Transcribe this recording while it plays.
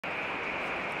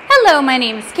Hello, my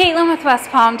name is Caitlin with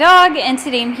West Palm Dog, and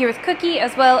today I'm here with Cookie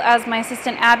as well as my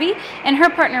assistant Abby and her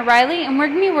partner Riley, and we're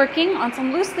going to be working on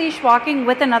some loose leash walking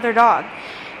with another dog.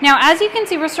 Now, as you can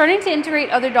see, we're starting to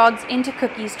integrate other dogs into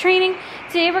Cookie's training.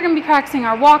 Today we're going to be practicing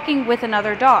our walking with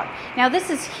another dog. Now, this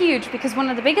is huge because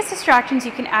one of the biggest distractions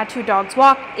you can add to a dog's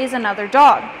walk is another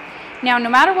dog. Now, no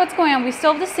matter what's going on, we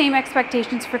still have the same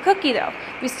expectations for Cookie though.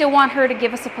 We still want her to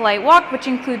give us a polite walk, which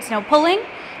includes no pulling,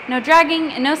 no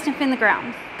dragging, and no sniffing the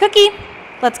ground. Cookie,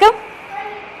 let's go.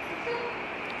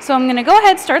 So I'm gonna go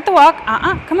ahead, start the walk.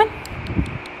 Come on.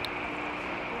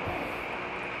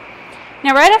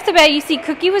 Now right off the bat, you see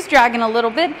Cookie was dragging a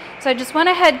little bit, so I just went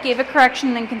ahead, gave a correction,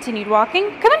 and then continued walking.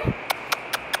 Come on.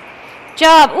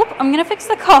 Job. Oop, I'm gonna fix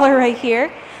the collar right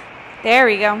here. There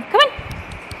we go. Come on.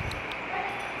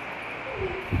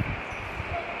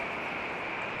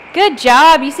 Good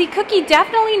job. You see Cookie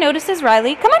definitely notices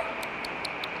Riley. Come on.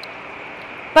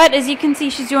 But as you can see,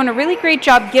 she's doing a really great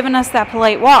job giving us that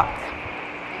polite walk.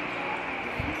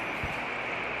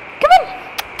 Come on.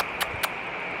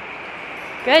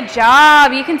 Good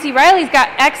job. You can see Riley's got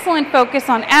excellent focus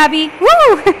on Abby.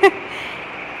 Woo!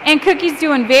 And Cookie's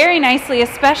doing very nicely,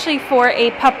 especially for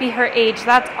a puppy her age.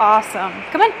 That's awesome.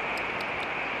 Come on.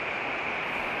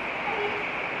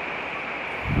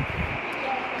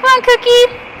 Come on, Cookie.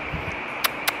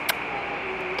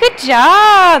 Good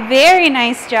job. Very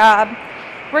nice job.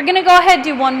 We're going to go ahead and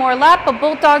do one more lap, but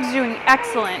both dogs are doing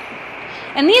excellent.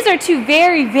 And these are two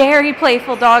very, very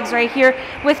playful dogs right here,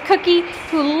 with Cookie,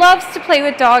 who loves to play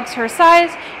with dogs her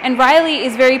size, and Riley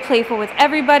is very playful with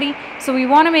everybody, so we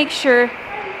want to make sure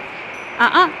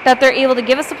that they're able to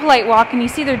give us a polite walk, and you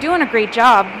see they're doing a great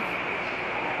job.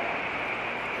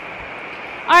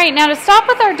 Alright, now to stop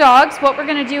with our dogs, what we're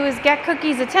going to do is get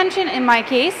Cookie's attention, in my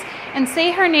case, and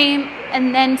say her name,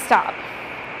 and then stop.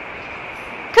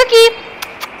 Cookie!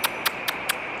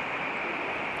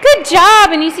 Good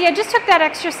job! And you see, I just took that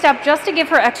extra step just to give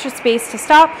her extra space to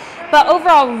stop. But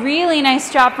overall, really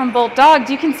nice job from both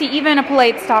dogs. You can see even a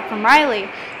polite stop from Riley.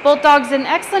 Both dogs did an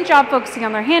excellent job focusing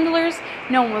on their handlers.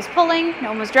 No one was pulling, no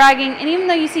one was dragging. And even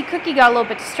though you see Cookie got a little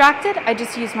bit distracted, I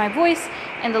just used my voice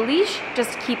and the leash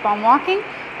just to keep on walking.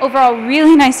 Overall,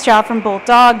 really nice job from both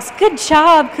dogs. Good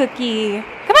job, Cookie.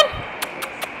 Come on.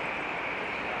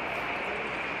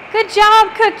 Good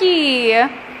job, Cookie.